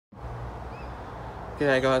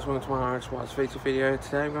G'day guys, welcome to my RXY's feature video.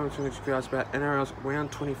 Today I'm going to talk to you guys about NRL's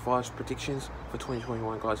round 25 predictions for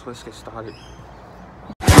 2021 guys. Let's get started.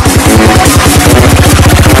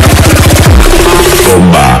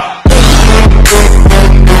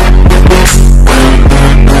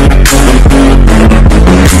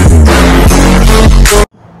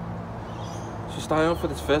 So starting off for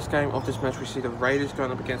this first game of this match, we see the Raiders going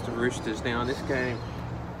up against the Roosters. Now in this game,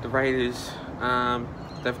 the Raiders,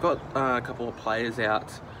 they've got a couple of players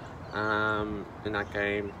out in that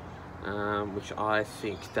game, which I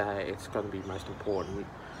think that it's going to be most important.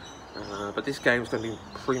 But this game is going to be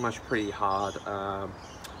pretty hard.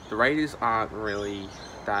 The Raiders aren't really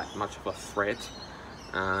that much of a threat,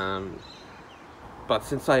 but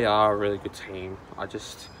since they are a really good team, I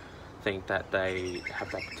just think that they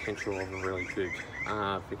have that potential of a really good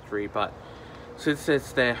victory. But since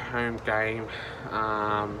it's their home game,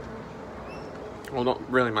 well,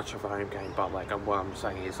 not really much of a home game, but like what I'm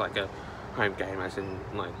saying is like a home game as in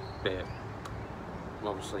like their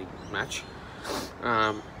obviously match.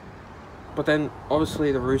 But then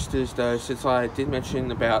obviously the Roosters though, since I did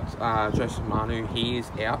mention about Joseph Manu, he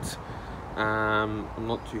is out. I'm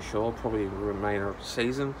not too sure, probably the remainder of the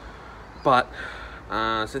season. But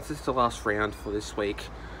since it's the last round for this week,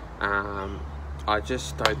 I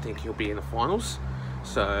just don't think he'll be in the finals.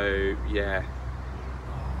 So yeah,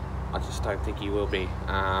 I just don't think he will be.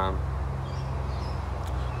 But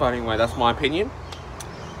anyway, that's my opinion.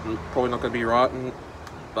 I'm probably not going to be right,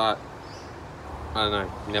 but I don't know.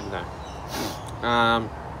 You never know.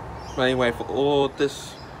 But anyway, for all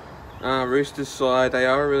this Roosters side, they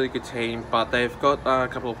are a really good team, but they've got a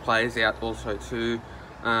couple of players out also too.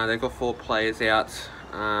 They've got 4 players out.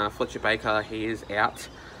 Fletcher Baker, he is out.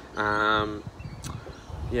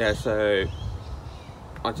 Yeah, so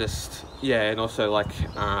and also like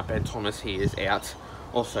Ben Thomas, he is out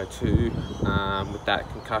also too, with that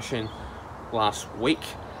concussion last week.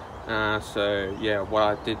 So yeah, what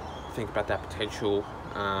I did think about that potential,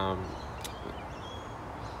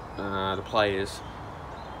 the players,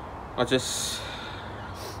 I just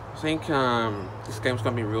think this game's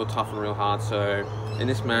going to be real tough and real hard. So in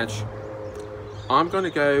this match, I'm going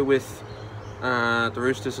to go with the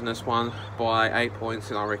Roosters in this one by 8 points,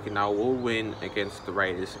 and I reckon they will win against the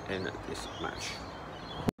Raiders in this match.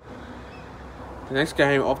 The next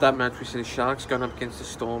game of that match, we see the Sharks going up against the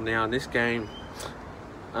Storm. Now in this game,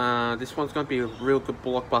 this one's going to be a real good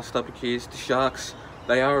blockbuster because the Sharks,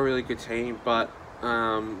 they are a really good team. But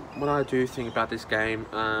what I do think about this game,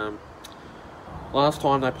 last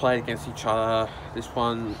time they played against each other, this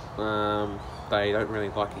one they don't really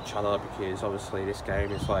like each other because obviously this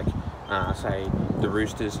game is like say the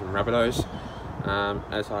Roosters and Rabbitohs,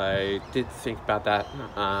 as I did think about that,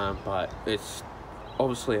 but it's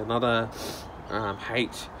obviously another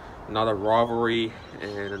hate, another rivalry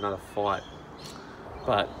and another fight.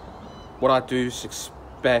 But what I do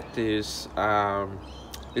expect is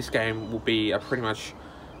this game will be pretty much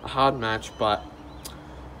a hard match, but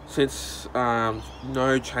since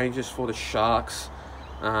no changes for the Sharks,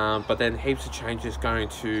 but then heaps of changes going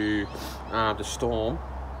to the Storm,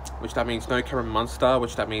 which that means no Cameron Munster,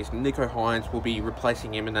 which that means Nico Hines will be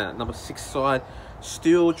replacing him in that number 6 side.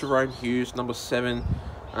 Still Jerome Hughes, number 7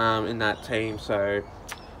 in that team, so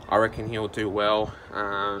I reckon he'll do well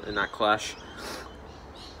in that clash.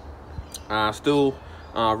 Still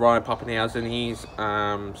Ryan Papenhuyzen, he's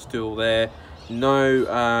still there. No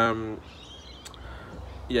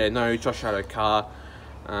Josh Addo-Carr.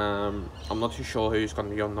 I'm not too sure who's going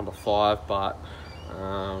to be on number 5, but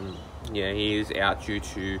yeah, he is out due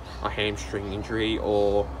to a hamstring injury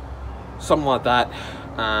or something like that,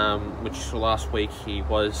 which last week he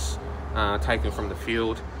was taken from the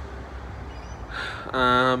field.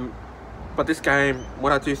 But this game,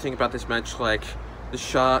 what I do think about this match, like the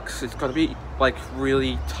Sharks, it's going to be like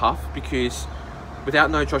really tough because without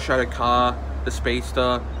no Josh Addo-Carr, the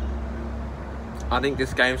speedster, I think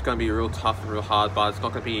this game's going to be real tough and real hard, but it's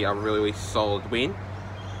not going to be a really solid win.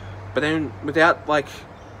 But then without like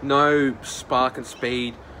no spark and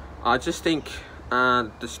speed, I just think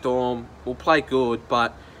the Storm will play good,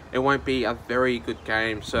 but it won't be a very good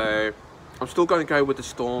game. So I'm still going to go with the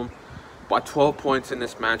Storm by 12 points in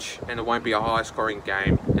this match, and it won't be a high scoring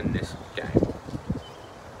game in this game.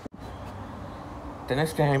 The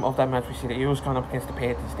next game of that match, we see the Eels going up against the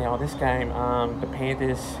Panthers. Now, this game, the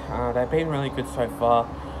Panthers, they've been really good so far,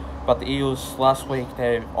 but the Eels last week,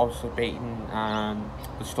 they've obviously beaten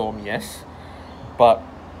the Storm, yes. But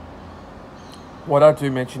what I do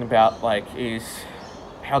mention about like is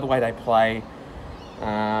how the way they play.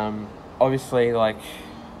 Obviously, like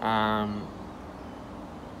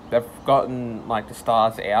they've gotten like the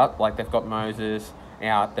stars out, like they've got Moses,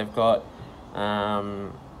 out. They've got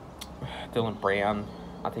Dylan Brown,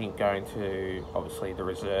 I think, going to obviously the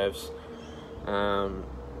reserves.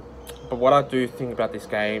 But what I do think about this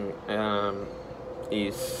game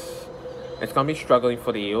is it's going to be struggling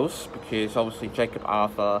for the Eels, because obviously Jacob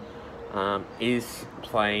Arthur is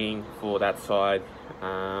playing for that side,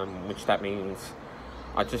 which that means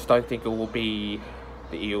I just don't think it will be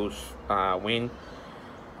the Eels win.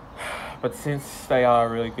 But since they are a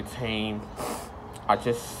really good team, I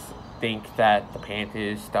just think that the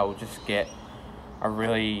Panthers, they'll just get a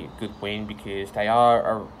really good win, because they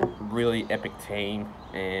are a really epic team,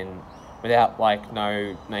 and without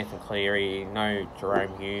no Nathan Cleary, no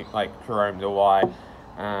Jerome Luai,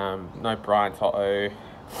 no Brian Toto,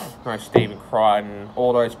 no Stephen Crichton,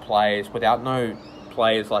 all those players, without no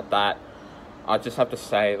players like that, I just have to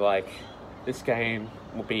say, this game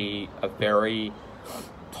will be a very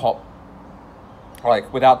top,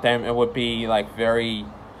 without them, it would be, very,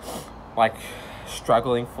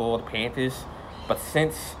 struggling for the Panthers. But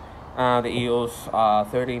since the Eels are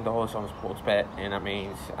 $13 on Sportsbet, and that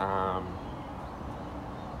means,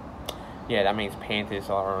 that means Panthers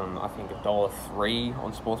are on, I think, $1.03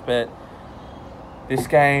 on Sportsbet. This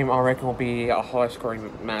game, I reckon, will be a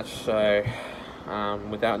high-scoring match. So,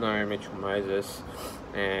 without no Mitchell Moses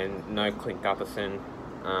and no Clint Gutherson,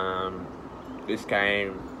 this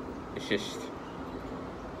game is just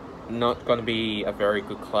not going to be a very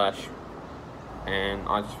good clash. And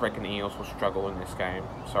I just reckon the Eels will struggle in this game.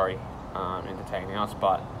 Sorry, entertaining us,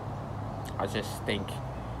 but I just think,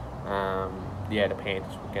 the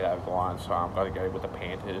Panthers will get over the line. So I'm going to go with the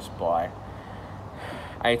Panthers by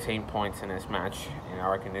 18 points in this match, and I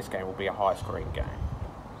reckon this game will be a high-scoring game.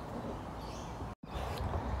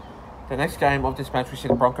 The next game of this match, we see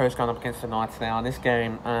the Broncos going up against the Knights now. In this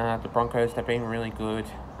game, the Broncos, they've been really good.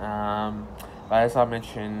 But as I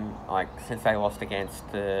mentioned, since they lost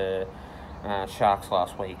against the Sharks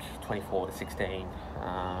last week, 24-16,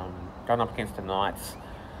 going up against the Knights,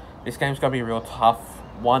 this game's going to be real tough.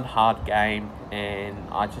 One hard game, and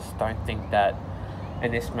I just don't think that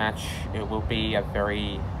in this match it will be a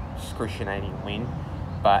very excruciating win,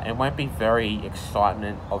 but it won't be very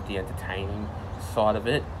excitement of the entertaining side of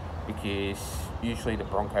it, because usually the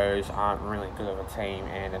Broncos aren't really good of a team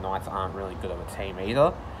and the Knights aren't really good of a team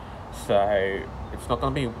either. So it's not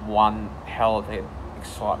going to be one hell of an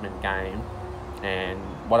excitement game. And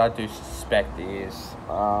what I do suspect is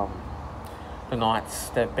the Knights,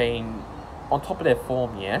 they've been on top of their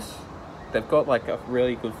form, yes. They've got a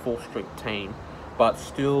really good full-strength team, but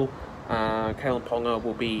still Kalen Ponga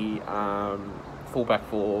will be fullback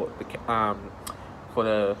for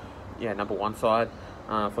the number one side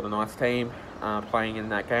for the Knights team, playing in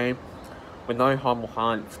that game. With no Hymel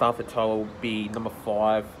Hunt, Stafford Toa will be number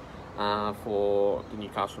 5 for the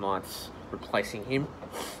Newcastle Knights, replacing him.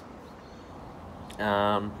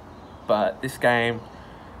 But this game,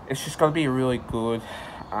 it's just going to be really good.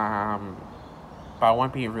 But it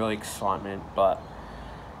won't be really excitement. But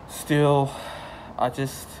still, I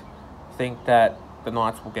just think that the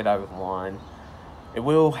Knights will get over the line. It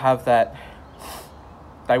will have that.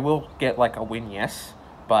 They will get a win, yes,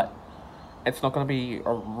 but it's not going to be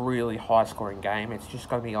a really high-scoring game. It's just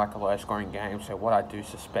going to be a low-scoring game. So what I do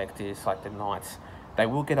suspect is the Knights, they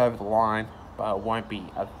will get over the line, but it won't be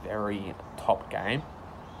a very top game.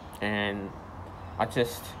 And I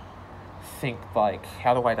just think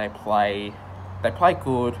how the way they play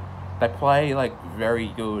good. They play very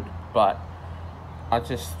good, but I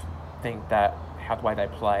just think that how the way they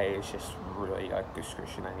play is just really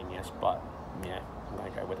excruciating, yes. But yeah, I'm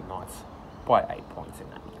going to go with the Knights by 8 points in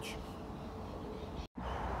that match.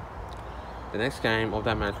 The next game of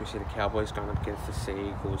that match, we see the Cowboys going up against the Sea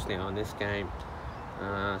Eagles. Now in this game,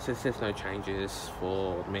 since there's no changes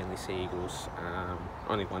for the Manly Sea Eagles,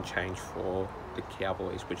 only one change for the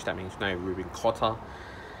Cowboys, which that means no Ruben Cotter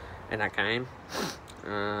in that game.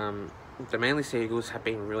 The Manly Sea Eagles have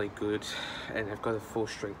been really good, and they've got a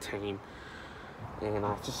full-strength team, and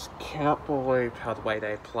I just can't believe how the way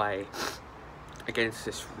they play against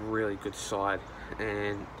this really good side.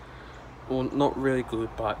 And well, not really good,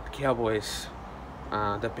 but the Cowboys,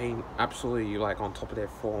 they've been absolutely on top of their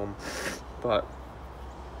form. But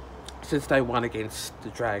since they won against the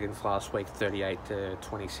Dragons last week,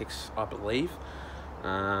 38-26, I believe,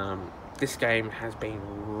 this game has been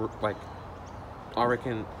I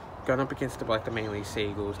reckon, going up against the Manly Sea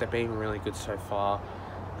Eagles, they've been really good so far.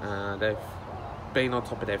 They've been on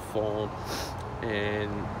top of their form,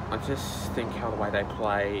 and I just think how the way they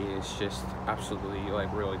play is just absolutely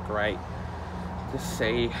really great to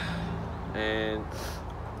see. And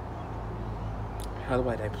how the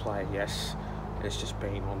way they play, yes, it's just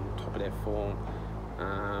been on top of their form.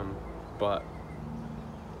 but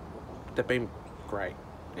they've been great,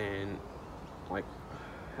 and like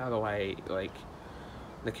how the way like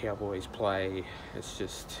the Cowboys play, it's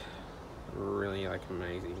just really like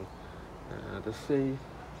amazing to see.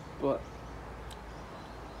 But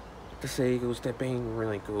the Seagulls, they've been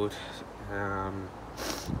really good.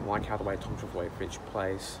 Like how the way Tom Trbojevic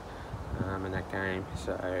plays in that game.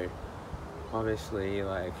 So obviously,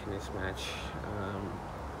 like in this match,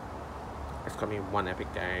 it's gonna be one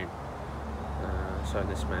epic game. So in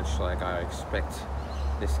this match, like I expect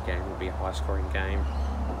this game will be a high-scoring game,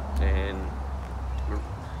 and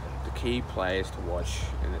the key players to watch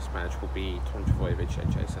in this match will be Tom Trbojevic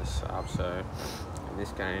and Jason Saab. So in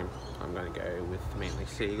this game, I'm going to go with the Manly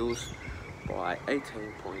Seagulls by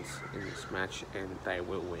 18 points in this match, and they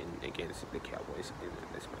will win against the Cowboys in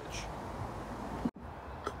this match.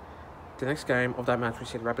 The next game of that match, we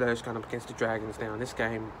see the Rabbitohs going up against the Dragons. Now in this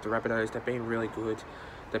game, the Rabbitohs, they've been really good.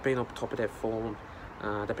 They've been up top of their form.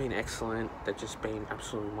 They've been excellent. They've just been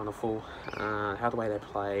absolutely wonderful. How the way they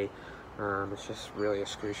play, it's just really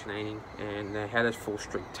excruciating. And they had a full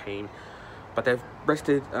strength team, but they've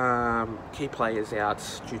rested key players out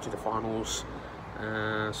due to the finals.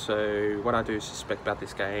 So what I do suspect about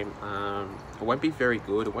this game, it won't be very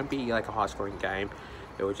good. It won't be like a high-scoring game.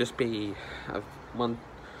 It will just be one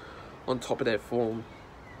on top of their form.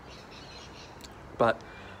 But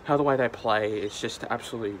how the way they play is just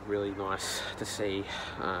absolutely really nice to see.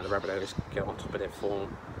 The Rabbitohs get on top of their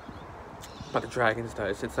form. But the Dragons,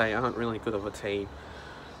 though, since they aren't really good of a team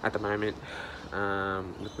at the moment,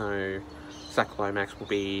 with no Zach Lomax, will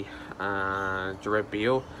be Jared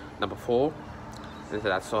Beale, number 4, into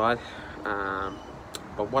that side.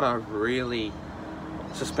 But what I really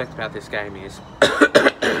suspect about this game is,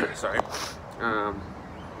 sorry,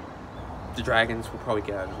 the Dragons will probably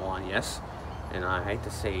get over the line, yes. And I hate to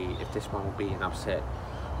see if this one will be an upset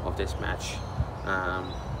of this match.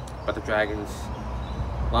 But the Dragons,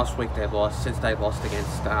 last week they lost, since they lost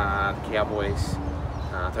against the Cowboys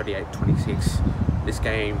 38-26, this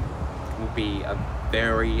game will be a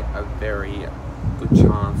very good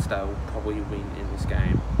chance they'll probably win in this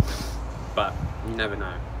game. But you never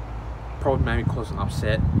know. Probably maybe cause an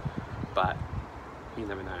upset, but you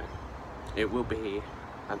never know. It will be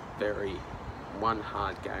a one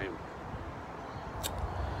hard game.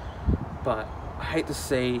 But I hate to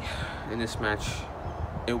see in this match,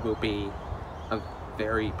 it will be a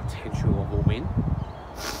very potential of a win,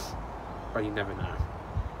 but you never know.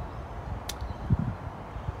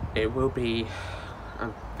 It will be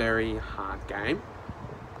a very hard game,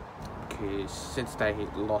 because since they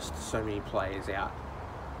lost so many players out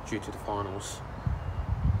due to the finals,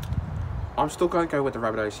 I'm still going to go with the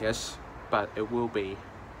Rabbitohs, yes, but it will be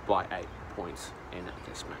by 8 points in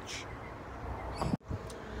this match.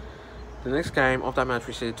 The next game of that match,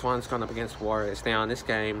 we see the Titans going up against Warriors. Now in this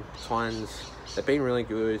game, Titans, they've been really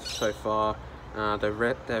good so far.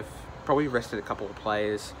 They've probably rested a couple of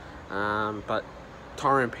players, but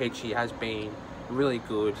Tyrone Peachey has been really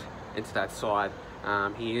good into that side.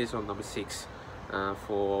 He is on number 6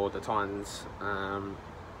 for the Titans,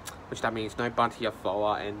 which that means no Bunty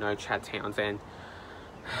Afoa and no Chad Townsend,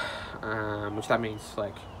 which that means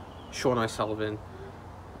like Sean O'Sullivan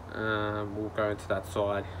will go into that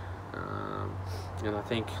side. And I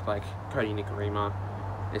think like Cody Nikorima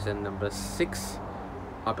is in number 6,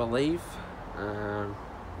 I believe, but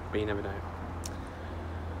you never know.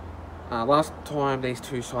 Last time these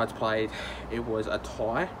two sides played, it was a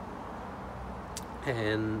tie,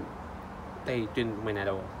 and they didn't win at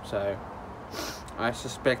all. So I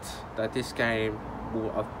suspect that this game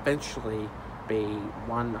will eventually be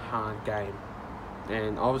one hard game,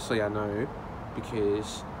 and obviously I know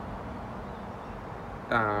because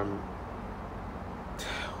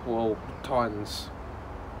well, Titans,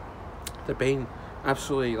 they've been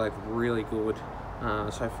absolutely like really good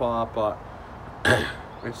so far, but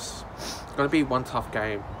it's going to be one tough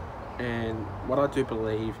game. And what I do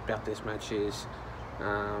believe about this match is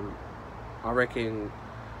I reckon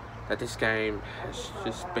that this game has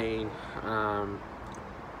just been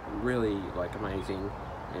really like amazing,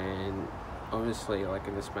 and obviously like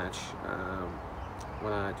in this match,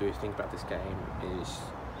 what I do think about this game is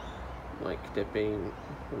like they've been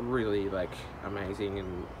really like amazing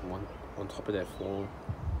and on top of their form,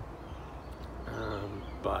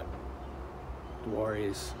 but the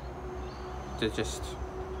Warriors, they're just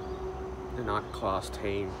an art-class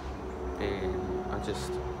team, and I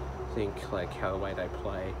just think like how the way they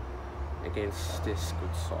play against this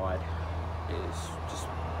good side is just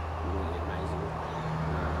really amazing.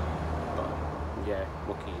 But yeah,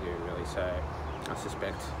 what can you do really? So I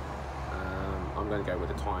suspect I'm going to go with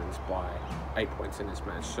the Titans by 8 points in this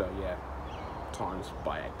match. So yeah, Titans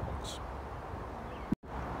by 8 points.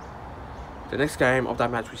 The next game of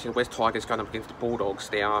that match, we see the West Tigers going up against the Bulldogs.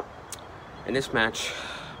 Now, in this match,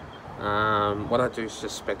 what I do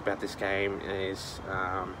suspect about this game is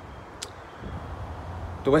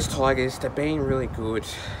the West Tigers, they're being really good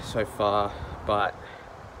so far, but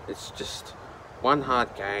it's just one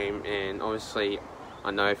hard game, and obviously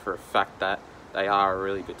I know for a fact that they are a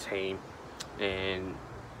really good team, and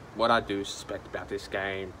what I do suspect about this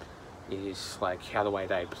game is like how the way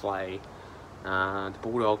they play. The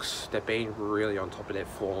Bulldogs, they're being really on top of their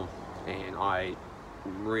form, and I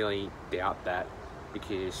really doubt that,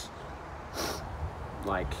 because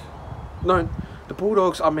the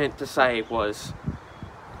Bulldogs, I meant to say, was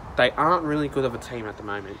they aren't really good of a team at the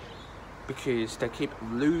moment, because they keep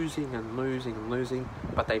losing and losing and losing,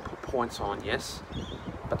 but they put points on, yes,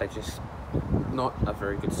 but they're just not a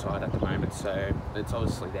very good side at the moment. So it's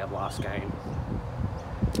obviously their last game.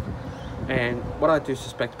 And what I do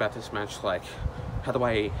suspect about this match, like how the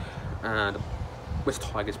way the West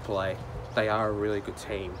Tigers play, they are a really good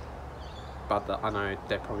team, but I know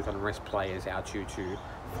they're probably going to rest players out due to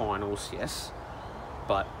finals, yes,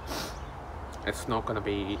 but it's not going to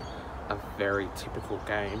be a very typical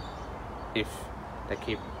game if they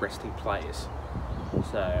keep resting players.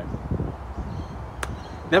 So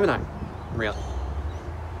never know, really.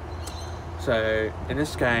 So in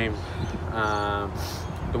this game,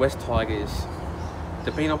 the West Tigers,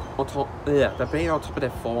 they've been on top. Yeah, they've been on top of their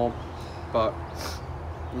form, but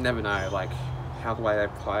you never know, like how the way they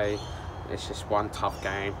play. It's just one tough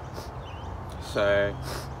game. So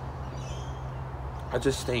I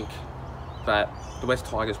just think that the West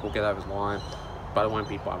Tigers will get over the line, but it won't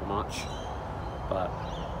be by much. But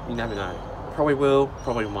you never know. Probably will,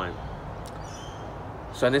 probably won't.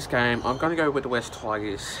 So in this game, I'm going to go with the West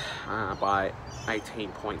Tigers by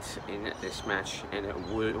 18 points in this match, and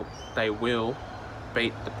they will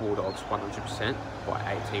beat the Bulldogs 100%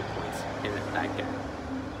 by 18 points in that game.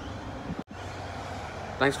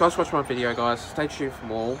 Thanks guys for watching my video, guys. Stay tuned for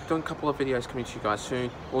more. We're doing a couple of videos coming to you guys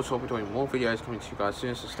soon. Also, I'll be doing more videos coming to you guys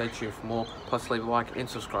soon, so stay tuned for more. Plus, leave a like and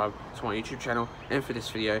subscribe to my YouTube channel and for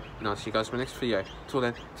this video. And I'll see you guys in my next video. Till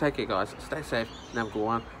then, take care guys. Stay safe and have a good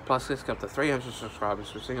one. Plus, let's get up to 300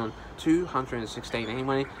 subscribers. We're sitting on 216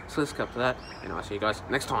 anyway. So let's get up to that. And I'll see you guys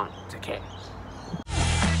next time. Take care.